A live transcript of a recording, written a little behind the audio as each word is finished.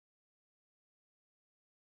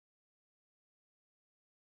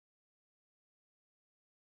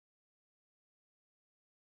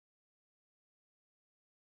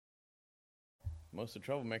Most of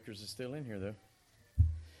the troublemakers are still in here, though.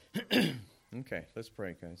 Okay, let's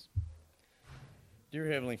pray, guys.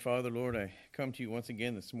 Dear Heavenly Father, Lord, I come to you once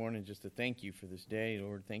again this morning just to thank you for this day.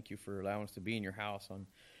 Lord, thank you for allowing us to be in your house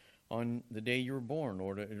on the day you were born,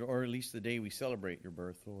 Lord, or at least the day we celebrate your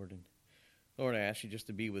birth, Lord. And Lord, I ask you just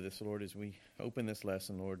to be with us, Lord, as we open this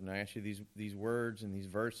lesson, Lord. And I ask you these words and these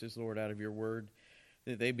verses, Lord, out of your word,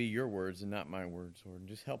 that they be your words and not my words, Lord. And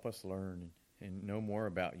just help us learn and know more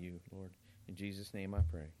about you, Lord. In Jesus' name I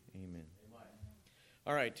pray. Amen.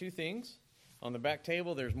 All right, two things. On the back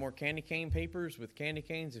table, there's more candy cane papers with candy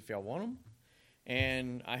canes if y'all want them.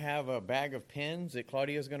 And I have a bag of pens that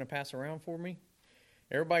Claudia's going to pass around for me.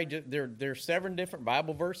 Everybody, there's 7 different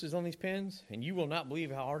Bible verses on these pens, and you will not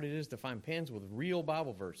believe how hard it is to find pens with real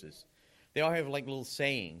Bible verses. They all have like little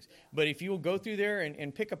sayings. But if you will go through there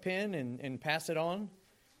and pick a pen and pass it on,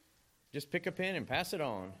 just pick a pen and pass it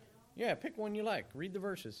on. Yeah, pick one you like. Read the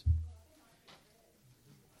verses.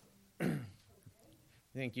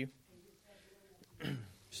 Thank you.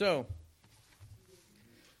 So,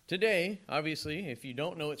 today, obviously, if you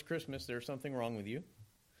don't know it's Christmas, there's something wrong with you.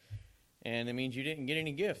 And it means you didn't get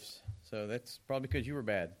any gifts. So that's probably because you were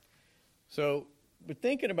bad. So, but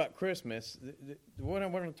thinking about Christmas, what I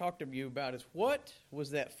want to talk to you about is what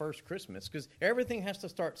was that first Christmas? Because everything has to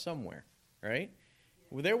start somewhere, right?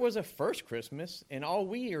 Well, there was a first Christmas, and all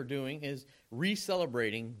we are doing is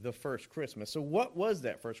re-celebrating the first Christmas. So what was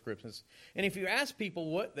that first Christmas? And if you ask people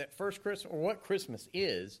what that first Christmas or what Christmas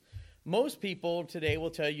is, most people today will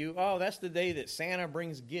tell you, oh, that's the day that Santa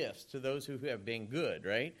brings gifts to those who have been good,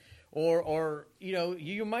 right? Or you know,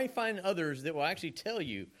 you might find others that will actually tell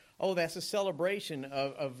you, oh, that's a celebration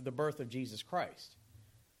of the birth of Jesus Christ.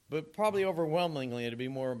 But probably overwhelmingly, it'll be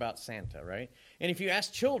more about Santa, right? And if you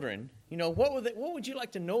ask children, you know, what would you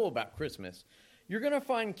like to know about Christmas? You're going to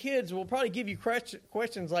find kids will probably give you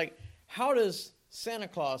questions like, how does Santa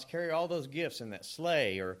Claus carry all those gifts in that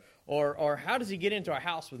sleigh? Or how does he get into a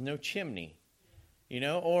house with no chimney? You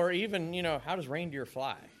know, or even, you know, how does reindeer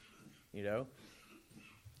fly? You know?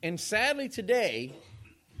 And sadly today,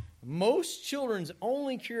 most children's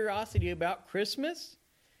only curiosity about Christmas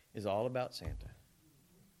is all about Santa.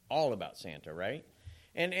 All about Santa, right?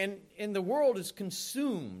 And the world is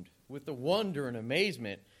consumed with the wonder and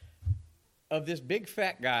amazement of this big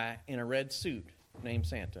fat guy in a red suit named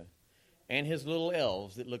Santa and his little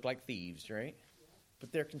elves that look like thieves, right?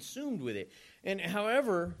 But they're consumed with it. And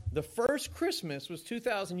however, the first Christmas was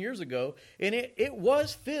 2,000 years ago, and it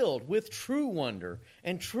was filled with true wonder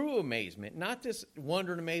and true amazement, not this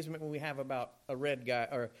wonder and amazement when we have about a red guy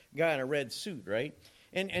or a guy in a red suit, right?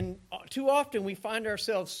 And too often we find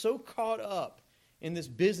ourselves so caught up in this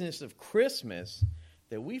business of Christmas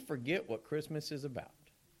that we forget what Christmas is about,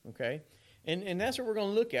 okay? And that's what we're going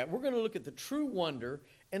to look at. We're going to look at the true wonder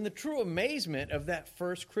and the true amazement of that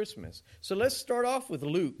first Christmas. So let's start off with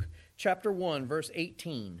Luke chapter 1, verse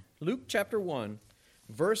 18. Luke chapter 1,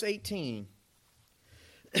 verse 18.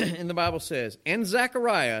 And the Bible says, "And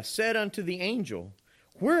Zechariah said unto the angel,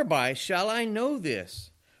 Whereby shall I know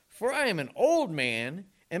this? For I am an old man,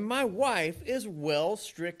 and my wife is well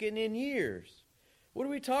stricken in years." What are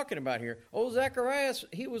we talking about here? Old Zacharias,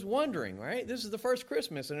 he was wondering, right? This is the first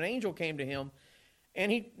Christmas, and an angel came to him,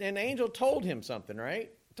 and the angel told him something, right?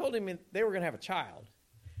 Told him they were going to have a child.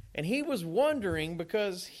 And he was wondering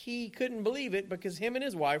because he couldn't believe it because him and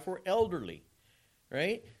his wife were elderly,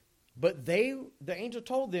 right? But the angel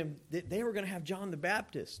told them that they were going to have John the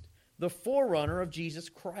Baptist, the forerunner of Jesus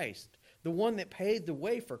Christ, the one that paved the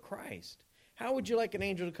way for Christ. How would you like an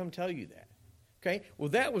angel to come tell you that? Okay, well,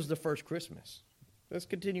 that was the first Christmas. Let's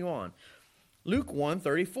continue on. Luke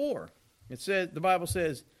 1:34. The Bible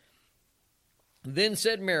says, "Then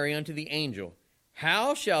said Mary unto the angel,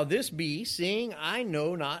 How shall this be, seeing I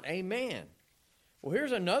know not a man?" Well,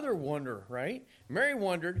 here's another wonder, right? Mary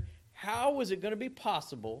wondered, how was it going to be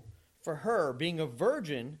possible for her, being a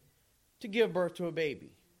virgin, to give birth to a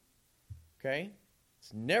baby? Okay?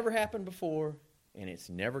 It's never happened before, and it's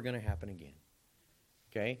never going to happen again.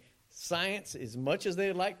 Okay? Science, as much as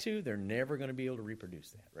they'd like to, they're never going to be able to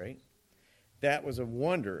reproduce that, right? That was a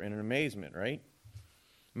wonder and an amazement, right?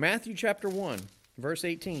 Matthew chapter 1, verse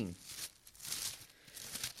 18.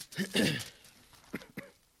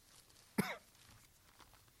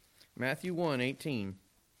 Matthew 1:18.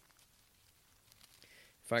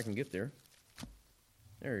 If I can get there.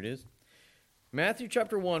 There it is. Matthew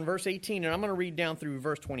chapter 1, verse 18, and I'm going to read down through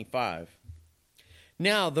verse 25.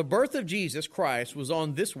 "Now, the birth of Jesus Christ was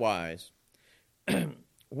on this wise.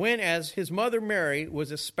 When, as his mother Mary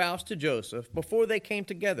was espoused to Joseph, before they came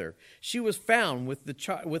together, she was found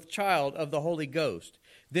with child of the Holy Ghost.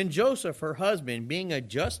 Then Joseph, her husband, being a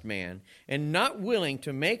just man, and not willing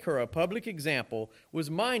to make her a public example, was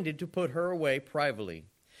minded to put her away privately.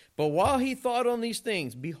 But while he thought on these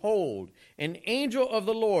things, behold, an angel of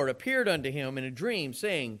the Lord appeared unto him in a dream,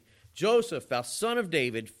 saying, Joseph, thou son of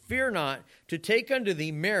David, fear not to take unto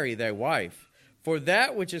thee Mary thy wife, for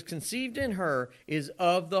that which is conceived in her is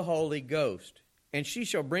of the Holy Ghost. And she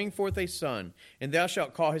shall bring forth a son, and thou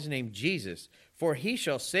shalt call his name Jesus, for he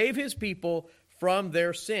shall save his people from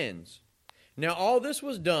their sins. Now all this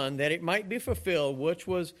was done that it might be fulfilled which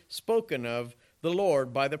was spoken of the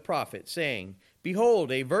Lord by the prophet, saying,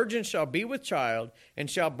 Behold, a virgin shall be with child, and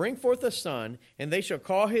shall bring forth a son, and they shall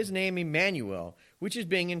call his name Emmanuel, which is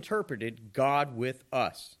being interpreted, God with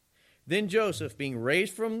us. Then Joseph, being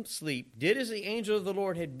raised from sleep, did as the angel of the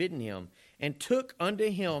Lord had bidden him, and took unto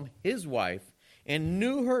him his wife, and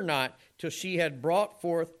knew her not till she had brought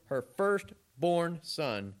forth her firstborn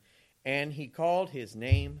son, and he called his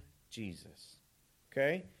name Jesus.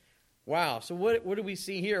 Okay? Wow. So what do we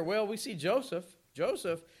see here? Well, we see Joseph.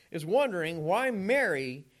 Joseph is wondering why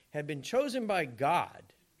Mary had been chosen by God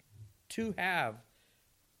to have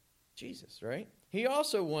Jesus, right? He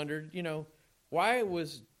also wondered, why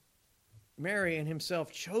was Mary and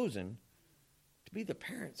himself chosen to be the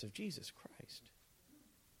parents of Jesus Christ?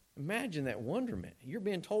 Imagine that wonderment. You're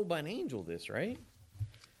being told by an angel this, right?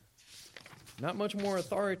 Not much more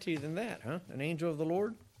authority than that, huh? An angel of the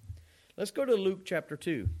Lord. Let's go to Luke chapter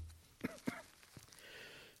 2.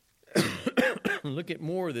 Look at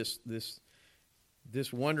more of this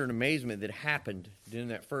wonder and amazement that happened during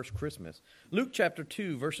that first Christmas. Luke chapter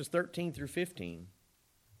 2, verses 13 through 15.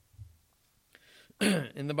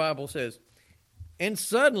 And the Bible says, And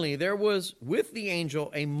suddenly there was with the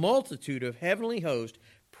angel a multitude of heavenly hosts,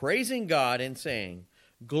 praising God and saying,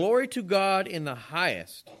 Glory to God in the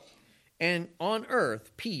highest, and on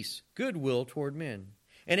earth peace, goodwill toward men.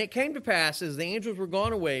 And it came to pass, as the angels were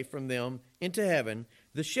gone away from them into heaven,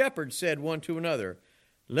 the shepherds said one to another,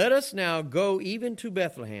 Let us now go even to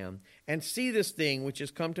Bethlehem, and see this thing which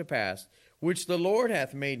is come to pass, which the Lord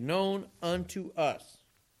hath made known unto us.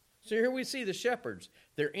 So here we see the shepherds.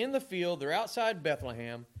 They're in the field. They're outside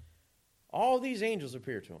Bethlehem. All these angels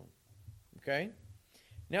appear to them. Okay?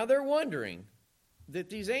 Now they're wondering that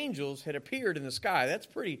these angels had appeared in the sky.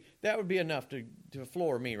 That would be enough to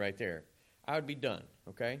floor me right there. I would be done.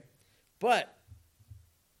 Okay? But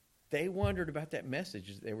they wondered about that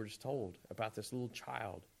message that they were just told about this little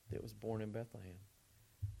child that was born in Bethlehem.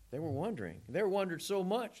 They were wondering. They wondered so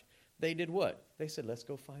much, they did what? They said, let's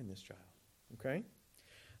go find this child. Okay?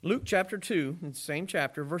 Luke chapter 2, in the same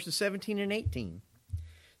chapter, verses 17 and 18,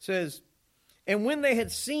 says, And when they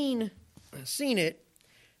had seen it,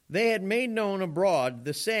 they had made known abroad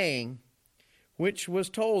the saying which was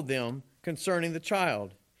told them concerning the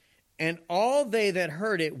child. And all they that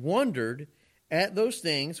heard it wondered at those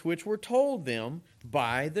things which were told them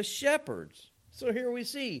by the shepherds. So here we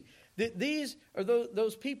see that these are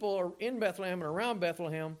those people are in Bethlehem and around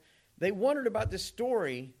Bethlehem. They wondered about this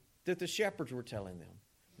story that the shepherds were telling them.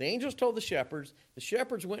 The angels told the shepherds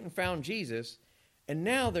went and found Jesus, and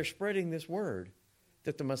now they're spreading this word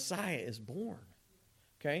that the Messiah is born.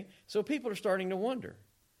 Okay? So people are starting to wonder.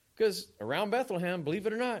 Because around Bethlehem, believe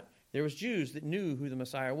it or not, there was Jews that knew who the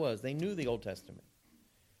Messiah was. They knew the Old Testament.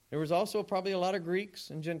 There was also probably a lot of Greeks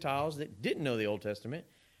and Gentiles that didn't know the Old Testament,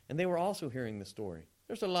 and they were also hearing the story.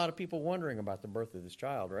 There's a lot of people wondering about the birth of this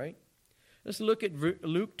child, right? Let's look at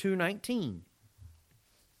Luke 2:19.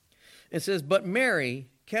 It says, But Mary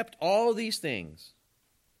kept all these things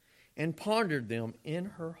and pondered them in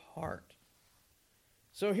her heart.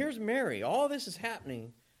 So here's Mary. All this is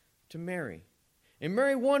happening to Mary. And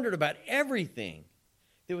Mary wondered about everything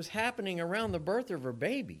that was happening around the birth of her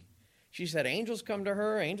baby. She said angels come to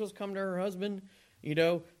her husband.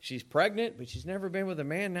 She's pregnant, but she's never been with a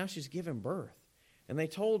man. Now she's given birth. And they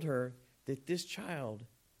told her that this child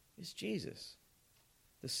is Jesus,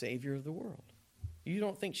 the Savior of the world. You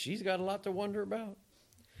don't think she's got a lot to wonder about?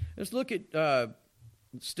 Let's look at,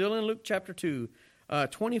 still in Luke chapter 2,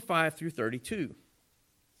 25 through 32.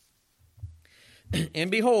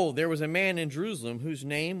 And behold, there was a man in Jerusalem whose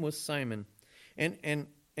name was Simon. And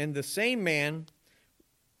the same man,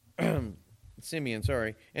 Simeon,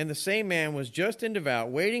 and the same man was just and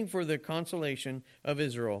devout, waiting for the consolation of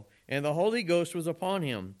Israel. And the Holy Ghost was upon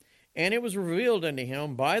him. And it was revealed unto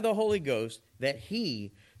him by the Holy Ghost that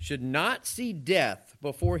he should not see death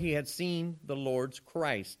before he had seen the Lord's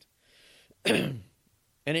Christ.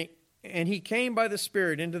 And he came by the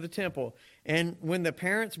Spirit into the temple. And when the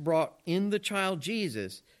parents brought in the child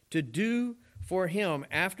Jesus to do for him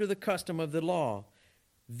after the custom of the law,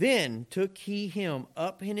 Then took he him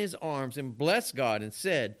up in his arms and blessed God and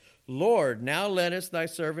said, Lord, now lettest thy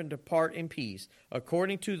servant depart in peace,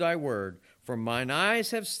 according to thy word. For mine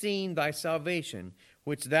eyes have seen thy salvation,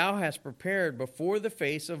 which thou hast prepared before the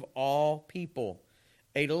face of all people,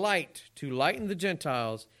 a light to lighten the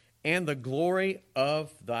Gentiles and the glory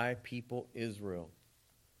of thy people Israel.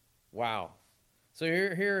 Wow. So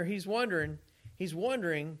here he's wondering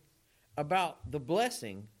about the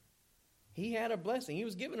blessing. He had a blessing. He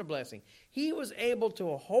was given a blessing. He was able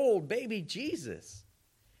to hold baby Jesus.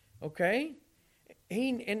 Okay?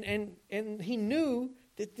 He knew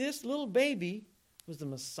that this little baby was the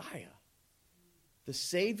Messiah, the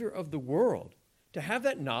Savior of the world. To have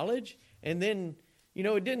that knowledge, and then,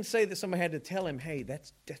 it didn't say that somebody had to tell him, hey,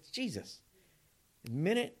 that's Jesus. The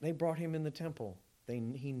minute they brought him in the temple,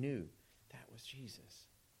 he knew that was Jesus.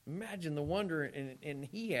 Imagine the wonder and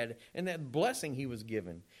he had, and that blessing he was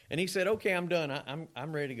given. And he said, okay, I'm done.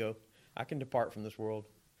 I'm ready to go. I can depart from this world.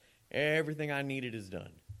 Everything I needed is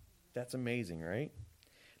done. That's amazing, right?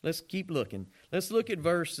 Let's keep looking. Let's look at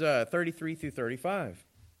verse 33 through 35.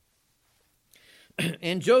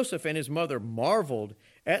 And Joseph and his mother marveled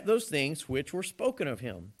at those things which were spoken of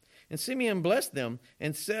him. And Simeon blessed them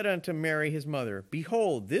and said unto Mary his mother,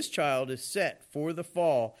 Behold, this child is set for the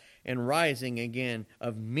fall and rising again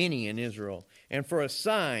of many in Israel, and for a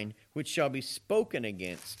sign which shall be spoken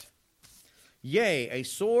against. Yea, a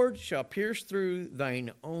sword shall pierce through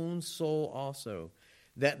thine own soul also,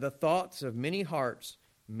 that the thoughts of many hearts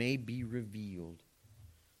may be revealed.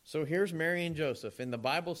 So here's Mary and Joseph, and the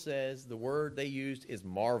Bible says the word they used is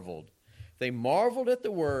marveled. They marveled at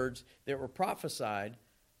the words that were prophesied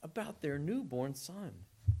about their newborn son.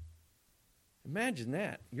 Imagine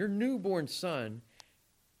that. Your newborn son,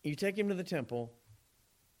 you take him to the temple,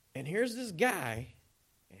 and here's this guy,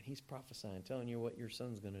 and he's prophesying, telling you what your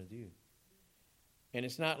son's going to do. And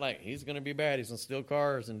it's not like he's going to be bad, he's going to steal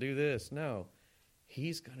cars and do this. No,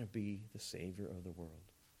 he's going to be the Savior of the world.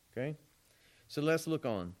 Okay? So let's look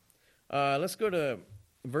on. Let's go to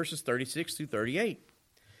verses 36 through 38.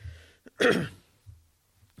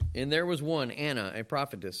 And there was one, Anna, a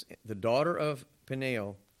prophetess, the daughter of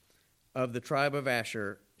Peniel, of the tribe of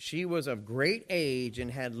Asher. She was of great age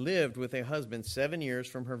and had lived with a husband 7 years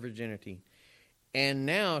from her virginity. And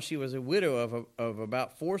now she was a widow of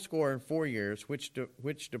about 84 years, which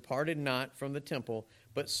departed not from the temple,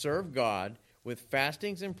 but served God with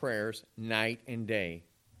fastings and prayers night and day.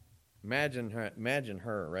 Imagine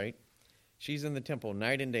her, right? She's in the temple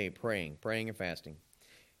night and day praying and fasting.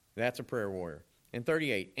 That's a prayer warrior. And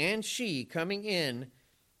 38, and she coming in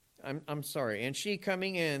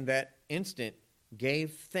that instant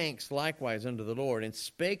gave thanks likewise unto the Lord, and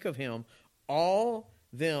spake of him all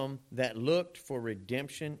them that looked for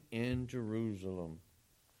redemption in Jerusalem.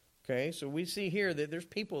 Okay, so we see here that there's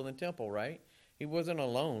people in the temple, right? He wasn't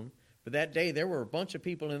alone. But that day, there were a bunch of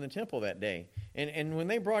people in the temple that day. And when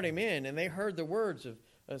they brought him in, and they heard the words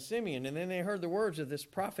of Simeon, and then they heard the words of this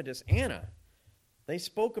prophetess Anna, they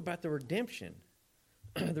spoke about the redemption.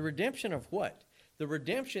 The redemption of what? The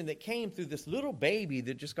redemption that came through this little baby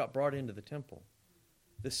that just got brought into the temple.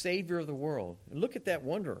 The Savior of the world. And look at that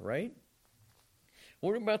wonder, right?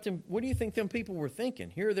 What about them? What do you think them people were thinking?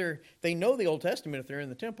 Here they know the Old Testament. If they're in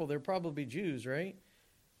the temple, they're probably Jews, right?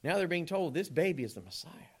 Now they're being told this baby is the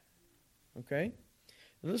Messiah. Okay?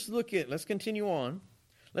 Let's continue on.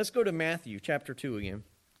 Let's go to Matthew chapter 2 again.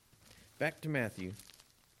 Back to Matthew.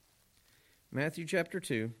 Matthew chapter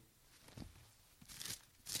 2.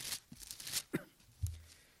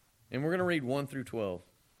 And we're going to read 1 through 12.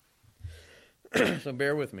 So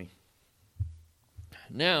bear with me.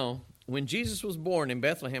 Now, when Jesus was born in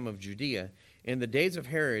Bethlehem of Judea, in the days of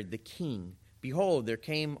Herod the king, behold, there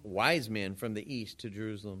came wise men from the east to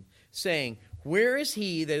Jerusalem, saying, Where is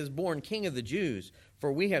he that is born King of the Jews?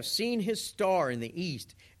 For we have seen his star in the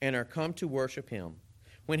east, and are come to worship him.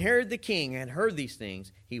 When Herod the king had heard these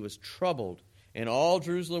things, he was troubled, and all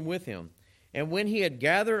Jerusalem with him. And when he had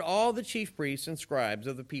gathered all the chief priests and scribes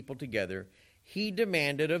of the people together, he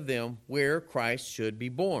demanded of them where Christ should be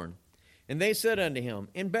born. And they said unto him,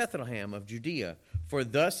 In Bethlehem of Judea, for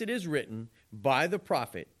thus it is written by the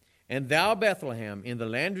prophet, And thou, Bethlehem, in the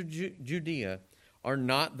land of Judea, are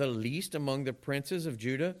not the least among the princes of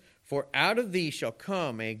Judah, for out of thee shall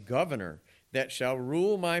come a governor that shall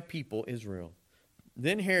rule my people Israel.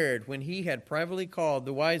 Then Herod, when he had privately called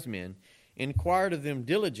the wise men, inquired of them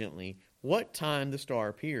diligently what time the star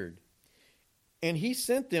appeared. And he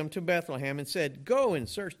sent them to Bethlehem and said, Go and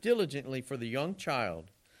search diligently for the young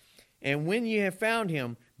child. And when ye have found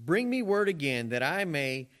him, bring me word again, that I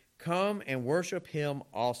may come and worship him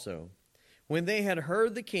also. When they had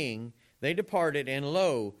heard the king, they departed, and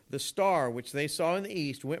lo, the star which they saw in the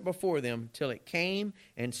east went before them till it came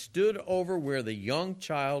and stood over where the young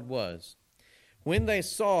child was. When they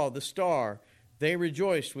saw the star, they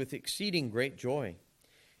rejoiced with exceeding great joy.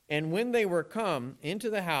 And when they were come into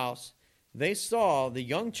the house, they saw the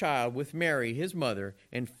young child with Mary his mother,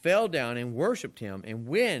 and fell down and worshipped him. And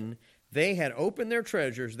when they had opened their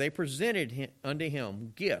treasures, they presented unto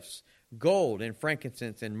him gifts, gold and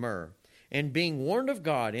frankincense and myrrh. And being warned of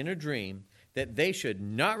God in a dream that they should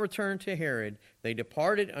not return to Herod, they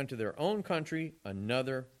departed unto their own country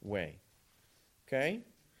another way. Okay?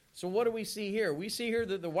 So what do we see here? We see here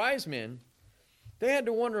that the wise men, they had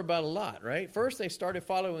to wonder about a lot, right? First, they started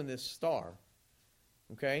following this star.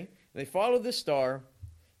 Okay? They followed this star.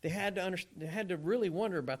 They had to really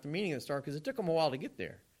wonder about the meaning of the star because it took them a while to get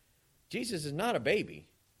there. Jesus is not a baby.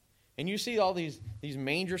 And you see all these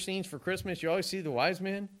manger scenes for Christmas. You always see the wise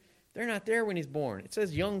men. They're not there when he's born. It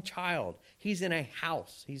says young child. He's in a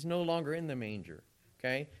house. He's no longer in the manger.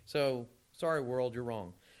 Okay? So, sorry world, you're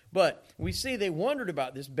wrong. But we see they wondered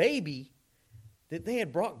about this baby that they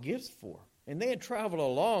had brought gifts for. And they had traveled a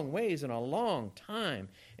long ways and a long time.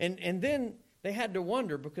 And then they had to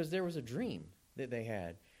wonder because there was a dream that they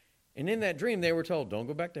had. And in that dream they were told, don't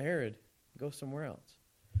go back to Herod. Go somewhere else.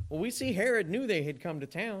 Well, we see Herod knew they had come to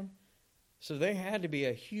town. So there had to be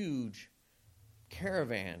a huge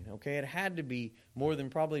caravan, okay? It had to be more than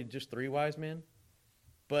probably just 3 wise men.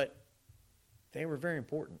 But they were very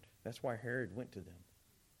important. That's why Herod went to them,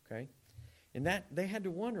 okay? And that they had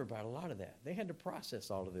to wonder about a lot of that. They had to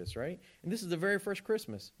process all of this, right? And this is the very first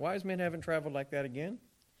Christmas. Wise men haven't traveled like that again.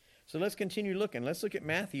 So let's continue looking. Let's look at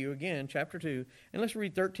Matthew again, chapter 2, and let's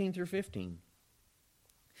read 13 through 15.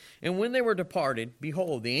 And when they were departed,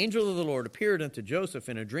 behold, the angel of the Lord appeared unto Joseph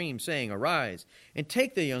in a dream, saying, Arise, and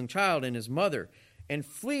take the young child and his mother, and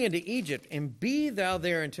flee into Egypt, and be thou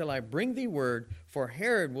there until I bring thee word, for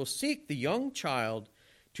Herod will seek the young child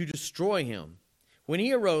to destroy him. When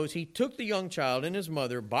he arose, he took the young child and his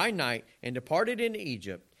mother by night, and departed into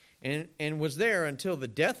Egypt, and was there until the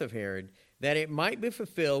death of Herod, that it might be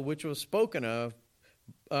fulfilled which was spoken of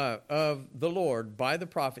the Lord by the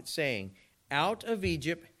prophet, saying, Out of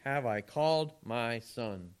Egypt have I called my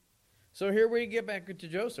son. So here we get back to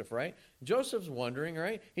Joseph, right? Joseph's wondering,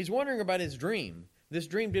 right? He's wondering about his dream. This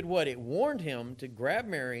dream did what? It warned him to grab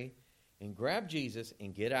Mary and grab Jesus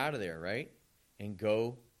and get out of there, right? And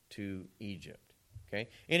go to Egypt, okay?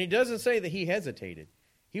 And it doesn't say that he hesitated.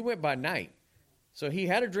 He went by night. So he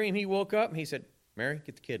had a dream. He woke up and he said, Mary,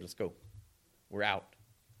 get the kid. Let's go. We're out.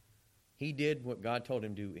 He did what God told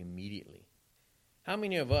him to do immediately. How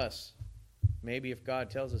many of us, maybe if God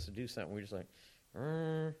tells us to do something, we're just like,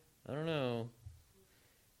 I don't know.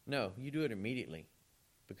 No, you do it immediately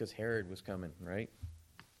because Herod was coming, right?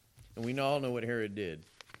 And we all know what Herod did.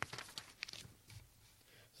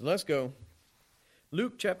 So let's go.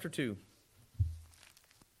 Luke chapter 2.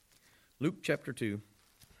 Luke chapter 2,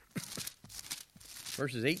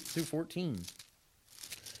 verses 8 through 14.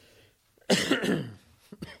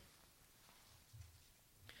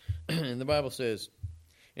 And the Bible says,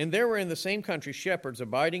 And there were in the same country shepherds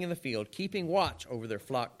abiding in the field, keeping watch over their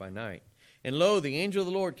flock by night. And lo, the angel of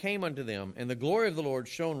the Lord came unto them, and the glory of the Lord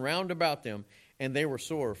shone round about them, and they were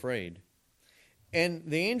sore afraid. And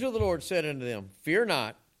the angel of the Lord said unto them, Fear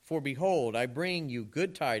not, for behold, I bring you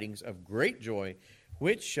good tidings of great joy,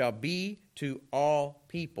 which shall be to all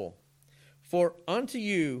people. For unto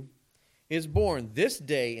you is born this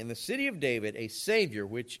day in the city of David a Savior,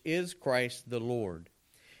 which is Christ the Lord.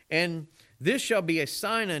 And this shall be a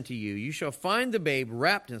sign unto you. You shall find the babe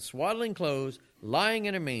wrapped in swaddling clothes, lying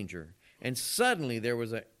in a manger. And suddenly there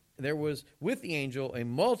was with the angel a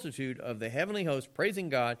multitude of the heavenly host praising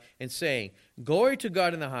God and saying, Glory to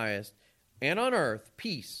God in the highest, and on earth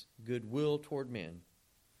peace, goodwill toward men.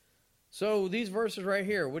 So these verses right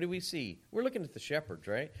here, what do we see? We're looking at the shepherds,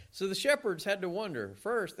 right? So the shepherds had to wonder.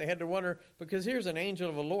 First, they had to wonder because here's an angel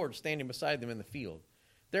of the Lord standing beside them in the field.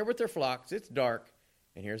 They're with their flocks. It's dark,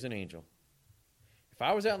 and here's an angel. If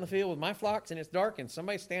I was out in the field with my flocks and it's dark and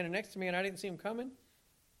somebody's standing next to me and I didn't see him coming,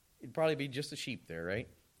 it'd probably be just a sheep there, right?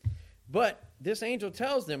 But this angel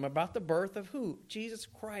tells them about the birth of who? Jesus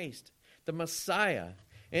Christ, the Messiah.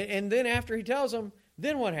 And then after he tells them,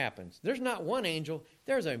 then what happens? There's not one angel,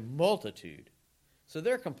 there's a multitude. So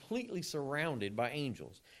they're completely surrounded by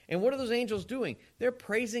angels. And what are those angels doing? They're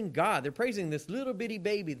praising God. They're praising this little bitty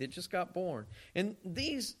baby that just got born. And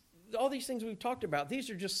all these things we've talked about, these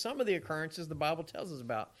are just some of the occurrences the Bible tells us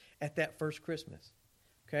about at that first Christmas.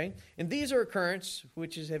 Okay? And these are occurrences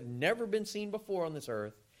which have never been seen before on this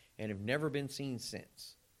earth and have never been seen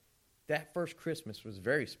since. that first Christmas was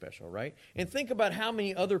very special, right? And think about how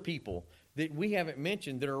many other people that we haven't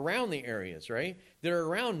mentioned that are around the areas, right? That are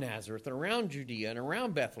around Nazareth, and around Judea, and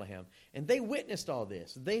around Bethlehem. And they witnessed all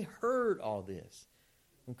this. They heard all this,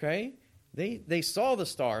 okay? They saw the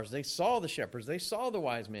stars. They saw the shepherds. They saw the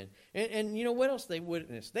wise men. And you know what else they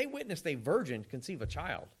witnessed? They witnessed a virgin conceive a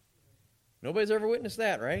child. Nobody's ever witnessed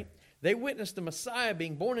that, right? They witnessed the Messiah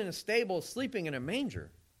being born in a stable, sleeping in a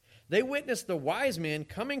manger. They witnessed the wise men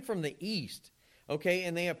coming from the east, okay,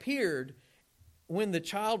 and they appeared when the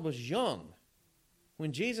child was young,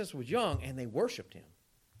 when Jesus was young, and they worshiped him,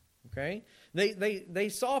 okay? They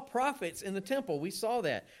saw prophets in the temple. We saw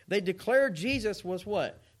that. They declared Jesus was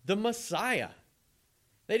what? The Messiah.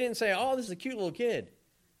 They didn't say, oh, this is a cute little kid.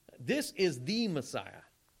 This is the Messiah,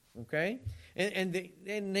 okay? And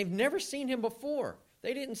they've never seen him before.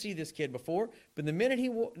 They didn't see this kid before, but the minute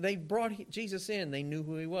they brought Jesus in, they knew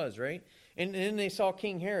who he was, right? And then they saw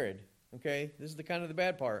King Herod, okay? This is the kind of the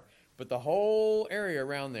bad part. But the whole area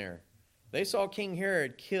around there, they saw King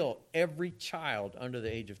Herod kill every child under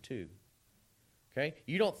the age of 2, okay?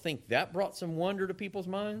 You don't think that brought some wonder to people's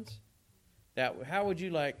minds? How would you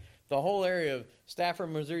like the whole area of Stafford,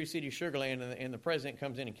 Missouri City, Sugar Land, and the president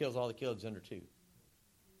comes in and kills all the kids under 2?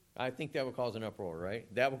 I think that would cause an uproar, right?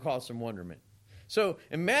 That would cause some wonderment. So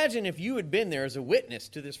imagine if you had been there as a witness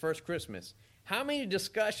to this first Christmas. How many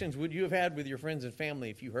discussions would you have had with your friends and family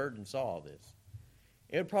if you heard and saw all this?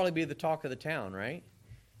 It would probably be the talk of the town, right?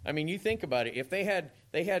 I mean, you think about it. If they had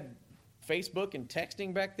Facebook and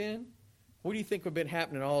texting back then, what do you think would have been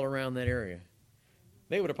happening all around that area?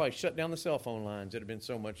 They would have probably shut down the cell phone lines. There would have been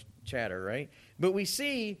so much chatter, right? But we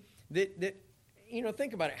see that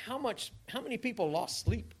think about it. How many people lost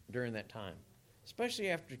sleep during that time? Especially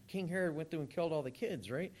after King Herod went through and killed all the kids,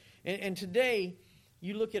 right? And today,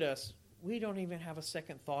 you look at us, we don't even have a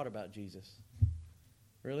second thought about Jesus.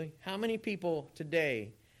 Really? How many people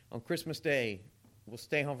today, on Christmas Day, will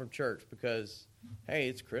stay home from church because, hey,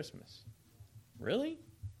 it's Christmas? Really?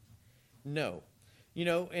 No.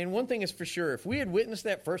 And one thing is for sure, if we had witnessed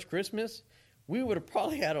that first Christmas, we would have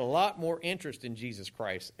probably had a lot more interest in Jesus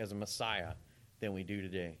Christ as a Messiah than we do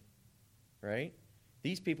today, right?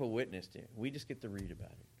 These people witnessed it. We just get to read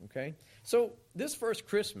about it, okay? So this first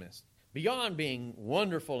Christmas, beyond being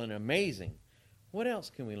wonderful and amazing, what else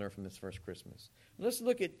can we learn from this first Christmas? Let's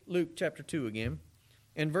look at Luke chapter 2 again,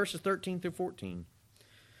 and verses 13 through 14.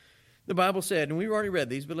 The Bible said, and we've already read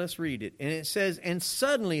these, but let's read it. And it says, and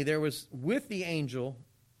suddenly there was with the angel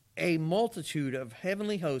a multitude of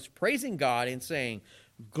heavenly hosts praising God and saying,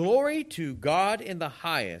 glory to God in the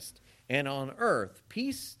highest, and on earth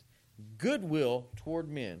peace, goodwill toward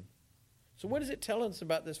men. So what is it telling us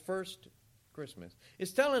about this first Christmas?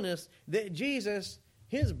 It's telling us that Jesus,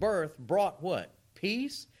 his birth, brought what?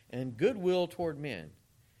 Peace and goodwill toward men.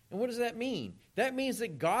 And what does that mean? That means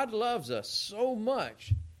that God loves us so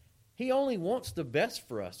much, he only wants the best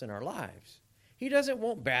for us in our lives. He doesn't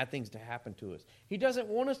want bad things to happen to us. He doesn't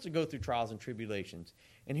want us to go through trials and tribulations.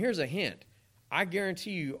 And here's a hint. I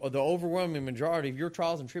guarantee you the overwhelming majority of your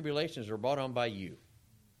trials and tribulations are brought on by you,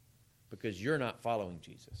 because you're not following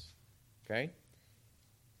Jesus, okay?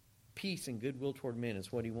 Peace and goodwill toward men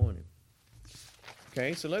is what he wanted.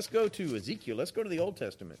 Okay, so let's go to Ezekiel. Let's go to the Old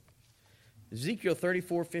Testament. Ezekiel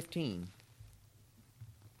 34:15.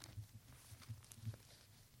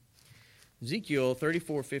 Ezekiel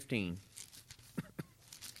 34:15.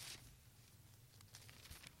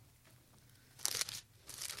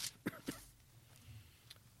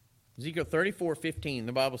 Ezekiel 34:15,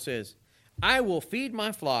 the Bible says, I will feed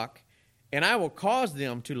my flock, and I will cause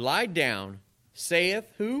them to lie down, saith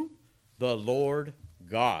who? The Lord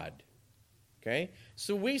God. Okay?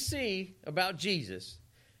 So we see about Jesus,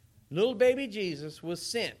 little baby Jesus was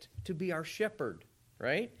sent to be our shepherd,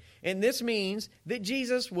 right? And this means that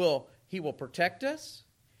Jesus will protect us,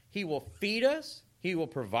 he will feed us, he will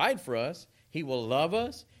provide for us, he will love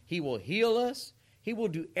us, he will heal us, he will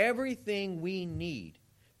do everything we need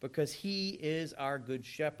because he is our good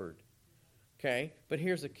shepherd. Okay, but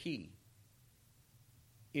here's the key.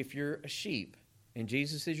 If you're a sheep and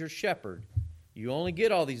Jesus is your shepherd, you only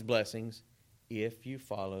get all these blessings if you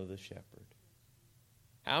follow the shepherd.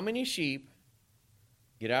 How many sheep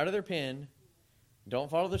get out of their pen, don't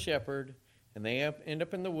follow the shepherd, and they end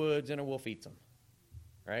up in the woods and a wolf eats them?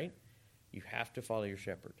 Right? You have to follow your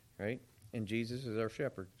shepherd, right? And Jesus is our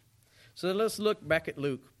shepherd. So let's look back at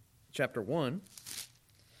Luke chapter 1,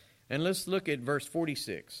 and let's look at verse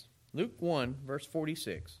 46. Luke 1, verse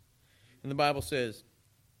 46. And the Bible says,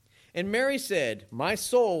 and Mary said, my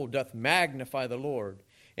soul doth magnify the Lord,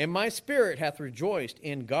 and my spirit hath rejoiced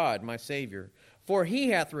in God my Savior, For he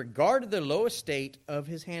hath regarded the low estate of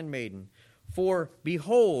his handmaiden. For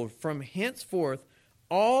behold, from henceforth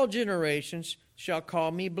all generations shall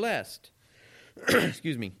call me blessed.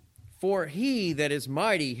 Excuse me. For he that is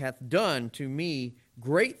mighty hath done to me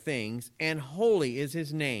great things, and holy is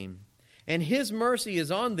his name. And his mercy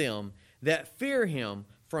is on them that fear him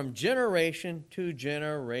from generation to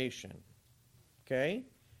generation. Okay?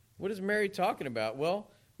 What is Mary talking about? Well,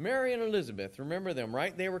 Mary and Elizabeth, remember them,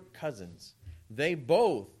 right? They were cousins. They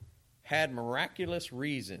both had miraculous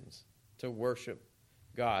reasons to worship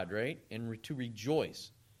God, right? And to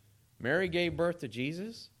rejoice. Mary gave birth to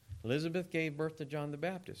Jesus. Elizabeth gave birth to John the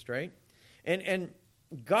Baptist, right? And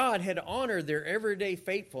God had honored their everyday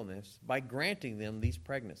faithfulness by granting them these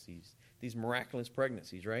pregnancies, these miraculous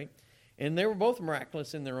pregnancies, right? And they were both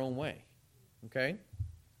miraculous in their own way, okay?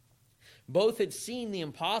 Both had seen the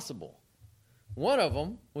impossible. One of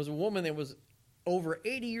them was a woman that was over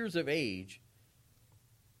 80 years of age.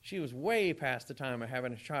 She was way past the time of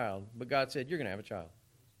having a child, but God said, you're going to have a child,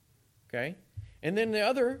 okay? And then the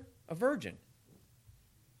other, a virgin.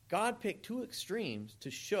 God picked two extremes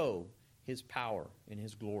to show his power and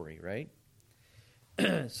his glory, right?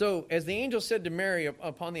 So, as the angel said to Mary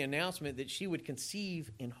upon the announcement that she would conceive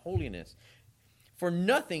in holiness, for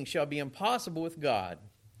nothing shall be impossible with God.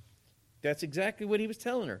 That's exactly what he was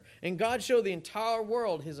telling her. And God showed the entire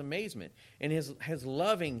world his amazement and his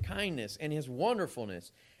loving kindness and his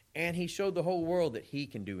wonderfulness. And he showed the whole world that he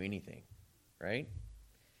can do anything, right?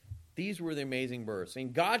 These were the amazing births.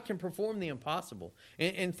 And God can perform the impossible.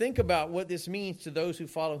 And think about what this means to those who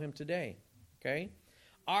follow him today, okay?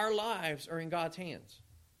 Our lives are in God's hands,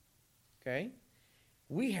 okay?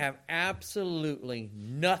 We have absolutely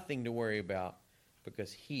nothing to worry about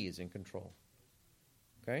because he is in control,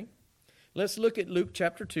 okay? Let's look at Luke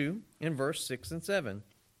chapter 2 and verse 6 and 7.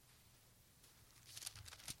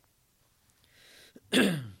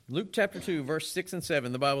 Luke chapter 2, verse 6 and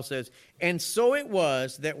 7, the Bible says, And so it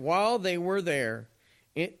was that while they were there,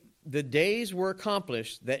 the days were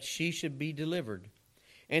accomplished that she should be delivered.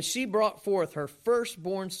 And she brought forth her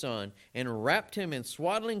firstborn son, and wrapped him in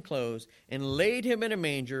swaddling clothes, and laid him in a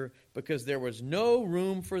manger, because there was no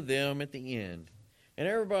room for them at the inn. And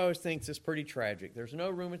everybody always thinks it's pretty tragic. There's no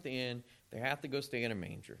room at the inn. They have to go stay in a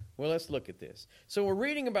manger. Well, let's look at this. So we're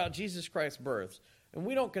reading about Jesus Christ's birth, and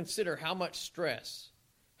we don't consider how much stress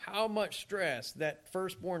that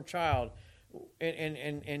firstborn child,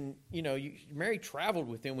 and you know, Mary traveled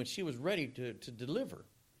with him when she was ready to deliver.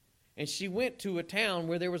 And she went to a town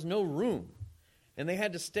where there was no room, and they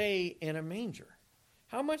had to stay in a manger.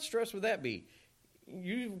 How much stress would that be?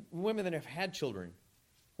 You women that have had children,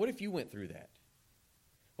 what if you went through that?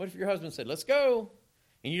 What if your husband said, let's go,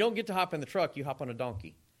 and you don't get to hop in the truck, you hop on a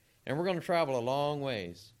donkey, and we're going to travel a long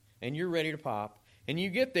ways, and you're ready to pop, and you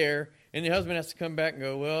get there, and the husband has to come back and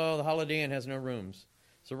go, well, the Holiday Inn has no rooms,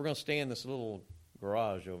 so we're going to stay in this little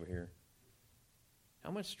garage over here. How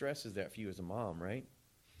much stress is that for you as a mom, right?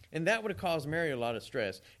 And that would have caused Mary a lot of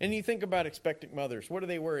stress. And you think about expectant mothers. What do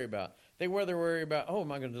they worry about? They worry about, oh,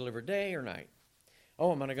 am I going to deliver day or night?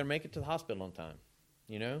 Oh, am I going to make it to the hospital on time?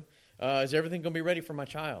 You know? Is everything going to be ready for my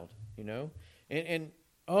child? You know? And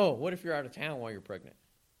oh, what if you're out of town while you're pregnant?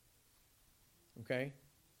 Okay?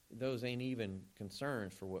 Those ain't even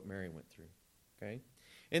concerns for what Mary went through. Okay?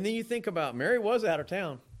 And then you think about, Mary was out of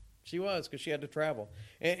town. She was, because she had to travel.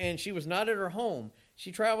 And she was not at her home.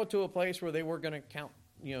 She traveled to a place where they were going to count,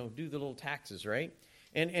 you know, do the little taxes, right?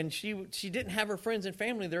 And she didn't have her friends and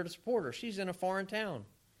family there to support her. She's in a foreign town,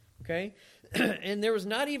 okay? And there was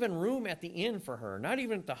not even room at the inn for her, not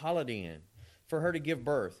even at the Holiday Inn, for her to give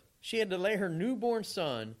birth. She had to lay her newborn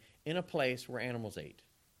son in a place where animals ate.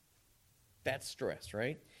 That's stress,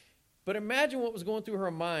 right? But imagine what was going through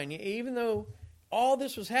her mind. Even though all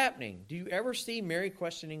this was happening, do you ever see Mary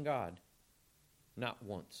questioning God? Not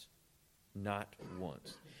once. Not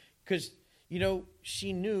once. Because, you know,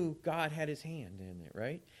 she knew God had his hand in it,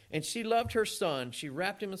 right? And she loved her son. She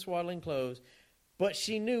wrapped him in swaddling clothes. But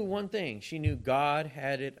she knew one thing. She knew God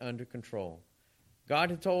had it under control. God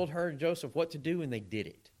had told her and Joseph what to do, and they did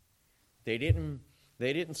it. They didn't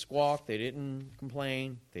squawk. They didn't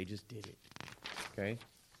complain. They just did it. Okay?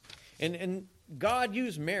 And God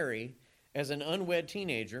used Mary as an unwed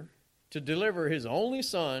teenager to deliver his only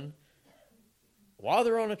son while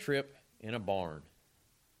they're on a trip in a barn.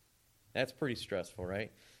 That's pretty stressful,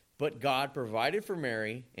 right? But God provided for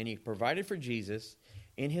Mary, and he provided for Jesus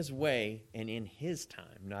in his way and in his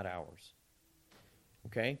time, not ours.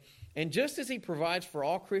 Okay? And just as he provides for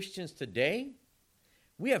all Christians today,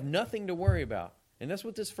 we have nothing to worry about. And that's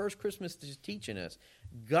what this first Christmas is teaching us.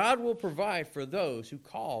 God will provide for those who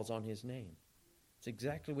calls on his name. It's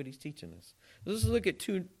exactly what he's teaching us. Let's look at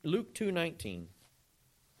Luke 2:19.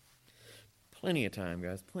 Plenty of time,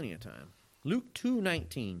 guys, plenty of time. Luke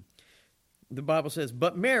 2:19. The Bible says,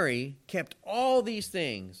 "But Mary kept all these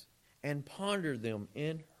things and pondered them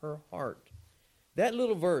in her heart." That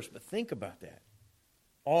little verse, but think about that.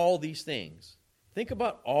 All these things. Think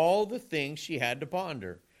about all the things she had to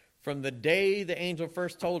ponder from the day the angel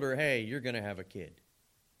first told her, hey, you're going to have a kid.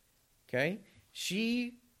 Okay?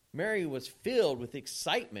 Mary was filled with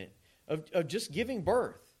excitement of just giving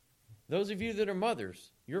birth. Those of you that are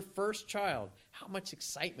mothers, your first child, how much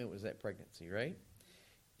excitement was that pregnancy, right?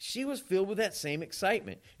 She was filled with that same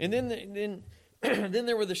excitement. And then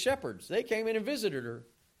there were the shepherds. They came in and visited her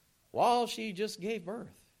while she just gave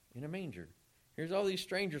birth in a manger. Here's all these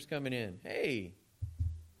strangers coming in. Hey,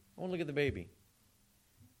 I want to look at the baby.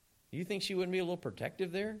 Do you think she wouldn't be a little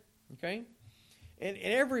protective there? Okay? And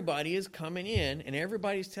everybody is coming in, and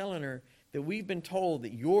everybody's telling her that we've been told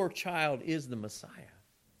that your child is the Messiah.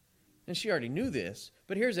 And she already knew this,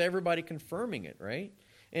 but here's everybody confirming it, right?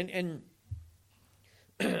 And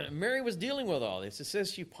Mary was dealing with all this. It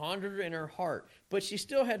says she pondered it in her heart, but she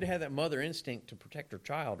still had to have that mother instinct to protect her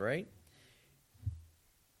child, right?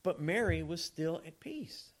 But Mary was still at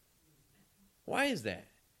peace. Why is that?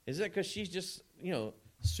 Is that because she's just,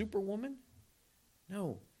 superwoman?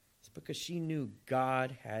 No. It's because she knew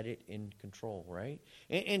God had it in control, right?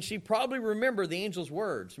 And she probably remembered the angel's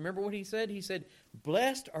words. Remember what he said? He said,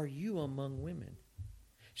 "Blessed are you among women."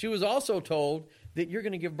 She was also told that you're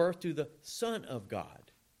going to give birth to the Son of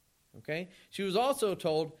God. Okay? She was also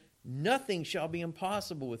told, nothing shall be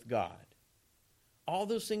impossible with God. All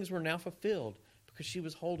those things were now fulfilled because she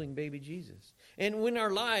was holding baby Jesus. And when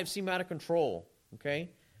our lives seem out of control,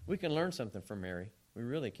 okay, we can learn something from Mary. We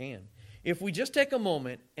really can. If we just take a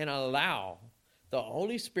moment and allow the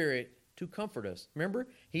Holy Spirit to comfort us. Remember,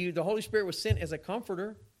 the Holy Spirit was sent as a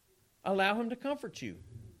comforter. Allow him to comfort you.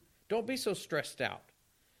 Don't be so stressed out.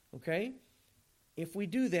 Okay? If we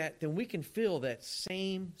do that, then we can feel that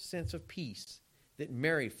same sense of peace that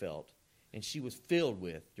Mary felt and she was filled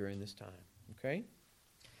with during this time. Okay?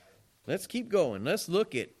 Let's keep going. Let's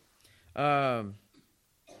look at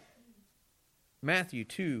Matthew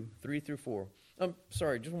 2:3-4.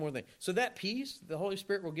 Sorry, just one more thing. So that peace the Holy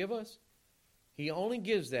Spirit will give us, he only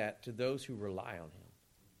gives that to those who rely on him.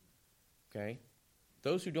 Okay?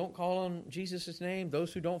 Those who don't call on Jesus' name,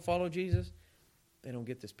 those who don't follow Jesus, they don't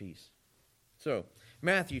get this peace. So,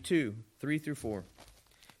 Matthew 2:3-4.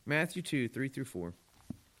 Matthew 2:3-4.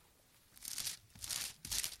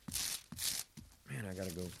 Man, I got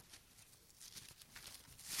to go.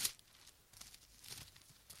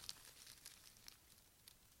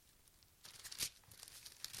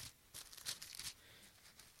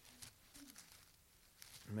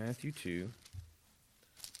 Matthew 2,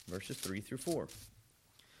 verses 3-4.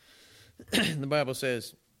 The Bible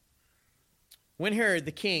says, "When Herod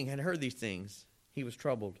the king had heard these things, he was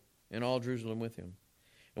troubled, and all Jerusalem with him.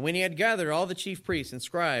 And when he had gathered all the chief priests and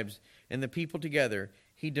scribes and the people together,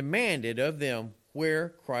 he demanded of them where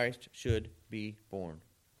Christ should be born."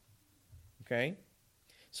 Okay?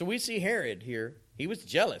 So we see Herod here. He was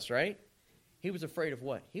jealous, right? He was afraid of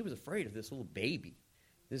what? He was afraid of this little baby.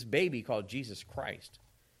 This baby called Jesus Christ.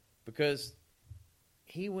 Because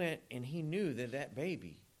he went and he knew that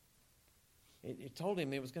baby, it told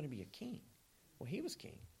him it was going to be a king. Well, he was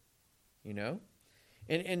king,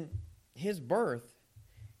 And his birth,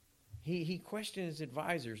 he questioned his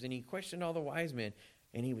advisors and he questioned all the wise men,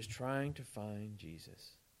 and he was trying to find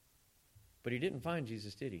Jesus. But he didn't find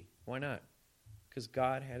Jesus, did he? Why not? Because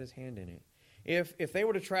God had his hand in it. If they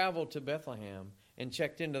were to travel to Bethlehem and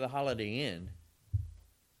checked into the Holiday Inn,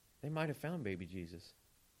 they might have found baby Jesus.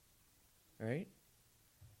 Right?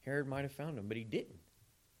 Herod might have found him, but he didn't.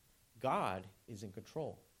 God is in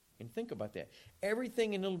control. And think about that.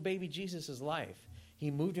 Everything in little baby Jesus' life, he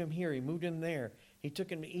moved him here, he moved him there. He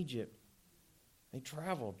took him to Egypt. They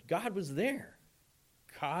traveled. God was there.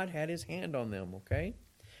 God had his hand on them, okay?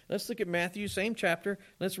 Let's look at Matthew, same chapter.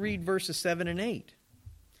 Let's read verses 7 and 8.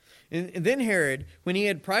 And then Herod, when he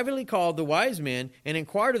had privately called the wise men and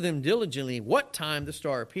inquired of them diligently what time the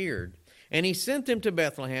star appeared, and he sent them to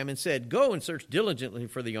Bethlehem and said, "Go and search diligently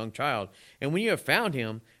for the young child. And when you have found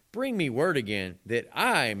him, bring me word again, that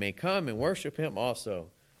I may come and worship him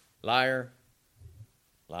also." Liar.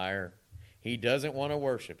 Liar. He doesn't want to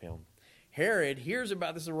worship him. Herod hears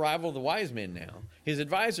about this arrival of the wise men now. His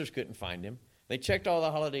advisors couldn't find him. They checked all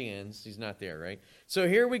the Holiday Inns. He's not there, right? So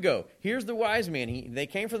here we go. Here's the wise men. They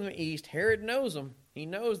came from the east. Herod knows them. He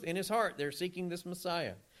knows in his heart they're seeking this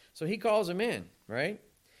Messiah. So he calls them in, right?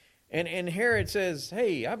 And Herod says,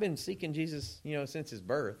 "Hey, I've been seeking Jesus, since his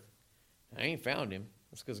birth. I ain't found him.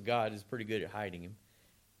 That's because God is pretty good at hiding him.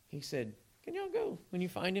 He said, can y'all go? When you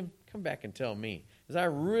find him, come back and tell me. Because I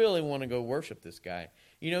really want to go worship this guy.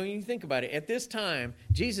 You know, you think about it. At this time,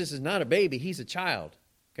 Jesus is not a baby. He's a child.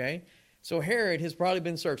 Okay? So Herod has probably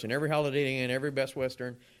been searching every Holiday Inn, every Best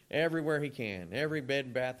Western, everywhere he can. Every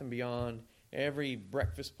Bed, Bath & Beyond, every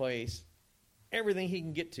breakfast place, everything he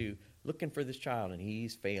can get to, looking for this child, and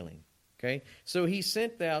he's failing. Okay? So he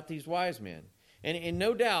sent out these wise men. And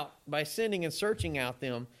no doubt, by sending and searching out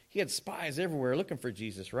them, he had spies everywhere looking for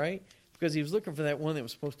Jesus, right? Because he was looking for that one that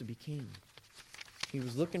was supposed to be king. He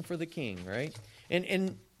was looking for the king, right?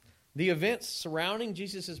 And the events surrounding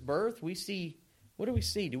Jesus' birth, we see, what do we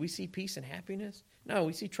see? Do we see peace and happiness? No,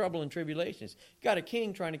 we see trouble and tribulations. You got a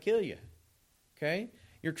king trying to kill you, okay?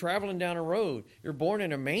 You're traveling down a road. You're born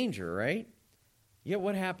in a manger, right? Yet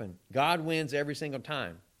what happened? God wins every single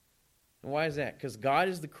time. And why is that? Because God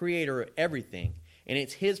is the creator of everything, and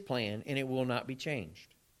it's his plan, and it will not be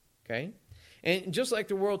changed, okay? And just like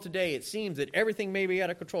the world today, it seems that everything may be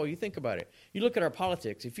out of control. You think about it. You look at our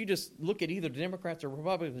politics. If you just look at either the Democrats or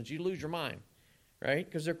Republicans, you lose your mind, right?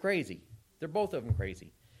 Because they're crazy. They're both of them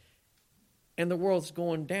crazy. And the world's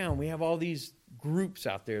going down. We have all these groups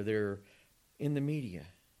out there that are in the media.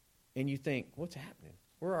 And you think, what's happening?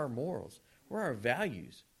 Where are our morals? Where are our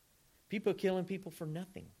values? People killing people for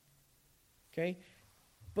nothing. Okay?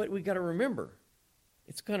 But we got to remember,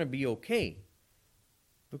 it's going to be okay.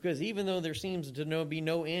 Because even though there seems to be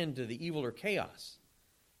no end to the evil or chaos,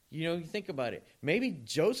 you know, you think about it. Maybe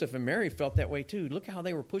Joseph and Mary felt that way too. Look how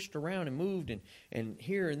they were pushed around and moved and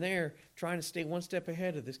here and there, trying to stay one step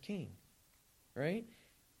ahead of this king. Right?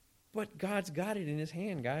 But God's got it in his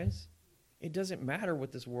hand, guys. It doesn't matter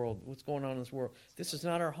what's going on in this world. This is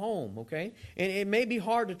not our home, okay? And it may be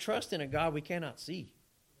hard to trust in a God we cannot see.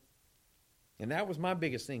 And that was my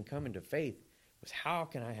biggest thing coming to faith, was how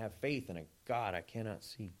can I have faith in a God I cannot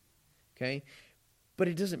see? Okay? But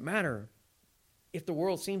it doesn't matter if the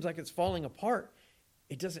world seems like it's falling apart.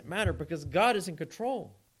 It doesn't matter because God is in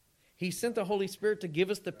control. He sent the Holy Spirit to give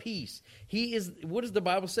us the peace. He is, what does the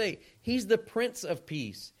Bible say? He's the Prince of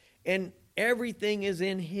Peace. And everything is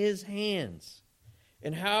in his hands.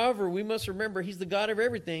 And however, we must remember he's the God of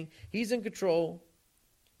everything. He's in control.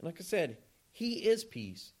 And like I said, he is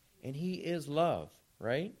peace and he is love,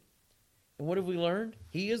 right? And what have we learned?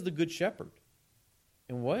 He is the good shepherd.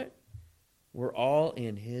 And what? We're all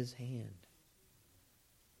in his hand.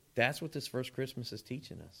 That's what this first Christmas is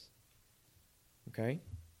teaching us. Okay?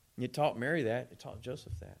 It taught Mary that. It taught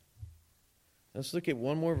Joseph that. Let's look at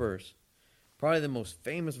one more verse. Probably the most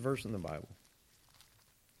famous verse in the Bible.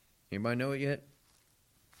 Anybody know it yet?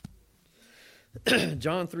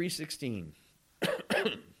 John 3:16.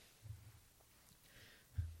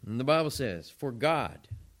 And the Bible says, "For God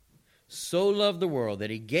so loved the world that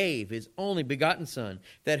he gave his only begotten Son,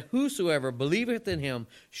 that whosoever believeth in him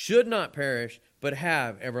should not perish, but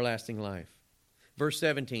have everlasting life." Verse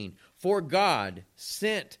 17, "For God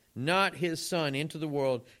sent not his Son into the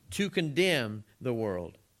world to condemn the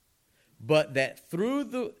world, but that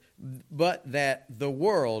the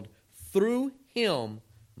world through him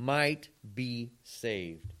might be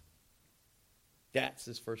saved." That's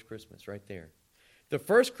this first Christmas right there. The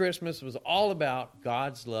first Christmas was all about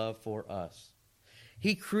God's love for us.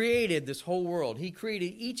 He created this whole world. He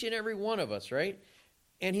created each and every one of us, right?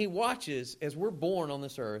 And he watches as we're born on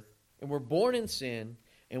this earth, and we're born in sin,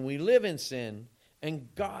 and we live in sin,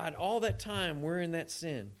 and God, all that time we're in that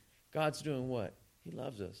sin, God's doing what? He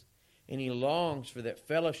loves us, and he longs for that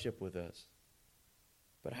fellowship with us.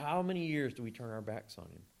 But how many years do we turn our backs on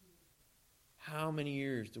him? How many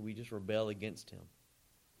years do we just rebel against him?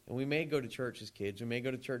 And we may go to church as kids. We may go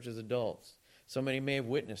to church as adults. Somebody may have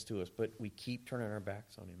witnessed to us, but we keep turning our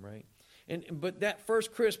backs on him, right? But that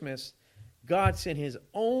first Christmas, God sent his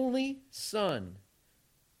only Son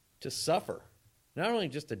to suffer. Not only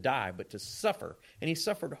just to die, but to suffer. And he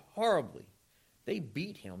suffered horribly. They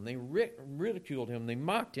beat him. They ridiculed him. They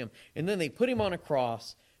mocked him. And then they put him on a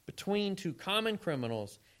cross between two common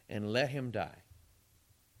criminals and let him die.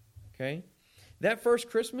 Okay? That first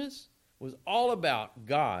Christmas was all about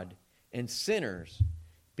God and sinners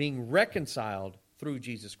being reconciled through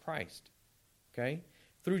Jesus Christ. Okay?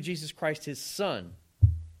 Through Jesus Christ, his Son.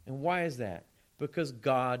 And why is that? Because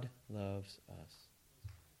God loves us.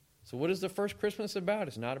 So what is the first Christmas about?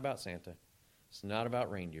 It's not about Santa. It's not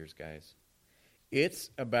about reindeers, guys.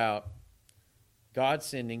 It's about God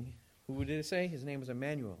sending, who did it say? His name is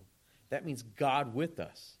Emmanuel. That means God with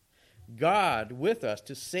us. God with us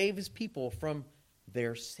to save his people from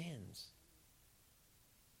their sins.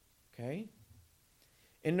 Okay?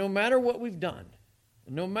 And no matter what we've done,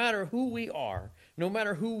 no matter who we are, no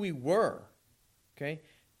matter who we were. Okay?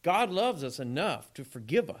 God loves us enough to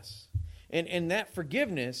forgive us. And that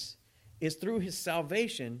forgiveness is through his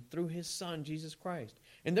salvation, through his Son, Jesus Christ.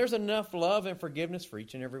 And there's enough love and forgiveness for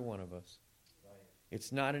each and every one of us.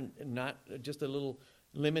 It's not just a little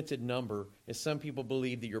limited number, as some people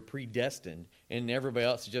believe that you're predestined, and everybody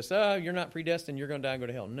else is just, you're not predestined, you're going to die and go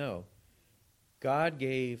to hell. No. God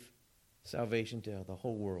gave salvation to the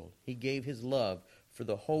whole world. He gave his love for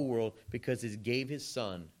the whole world because he gave his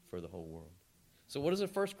Son for the whole world. So what is the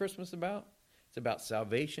first Christmas about? It's about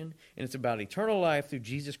salvation, and it's about eternal life through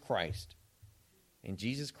Jesus Christ. And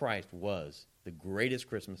Jesus Christ was the greatest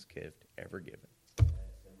Christmas gift ever given.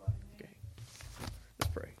 Okay.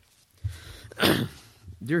 Let's pray.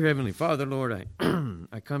 Dear Heavenly Father, Lord,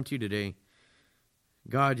 I come to you today.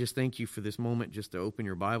 God, just thank you for this moment just to open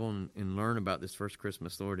your Bible and learn about this first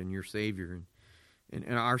Christmas, Lord, and your Savior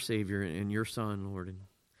and our Savior and your Son, Lord. And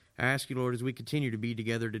I ask you, Lord, as we continue to be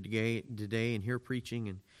together today and hear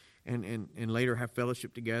preaching and later have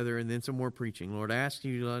fellowship together and then some more preaching, Lord, I ask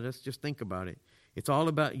you, let us just think about it. It's all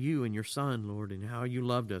about you and your Son, Lord, and how you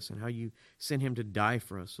loved us and how you sent him to die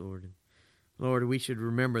for us, Lord. And Lord, we should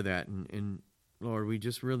remember that. And Lord, we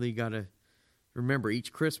just really got to remember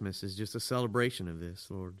each Christmas is just a celebration of this,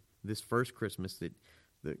 Lord. This first Christmas,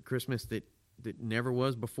 the Christmas that never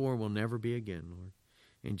was before will never be again, Lord.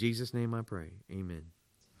 In Jesus' name I pray. Amen.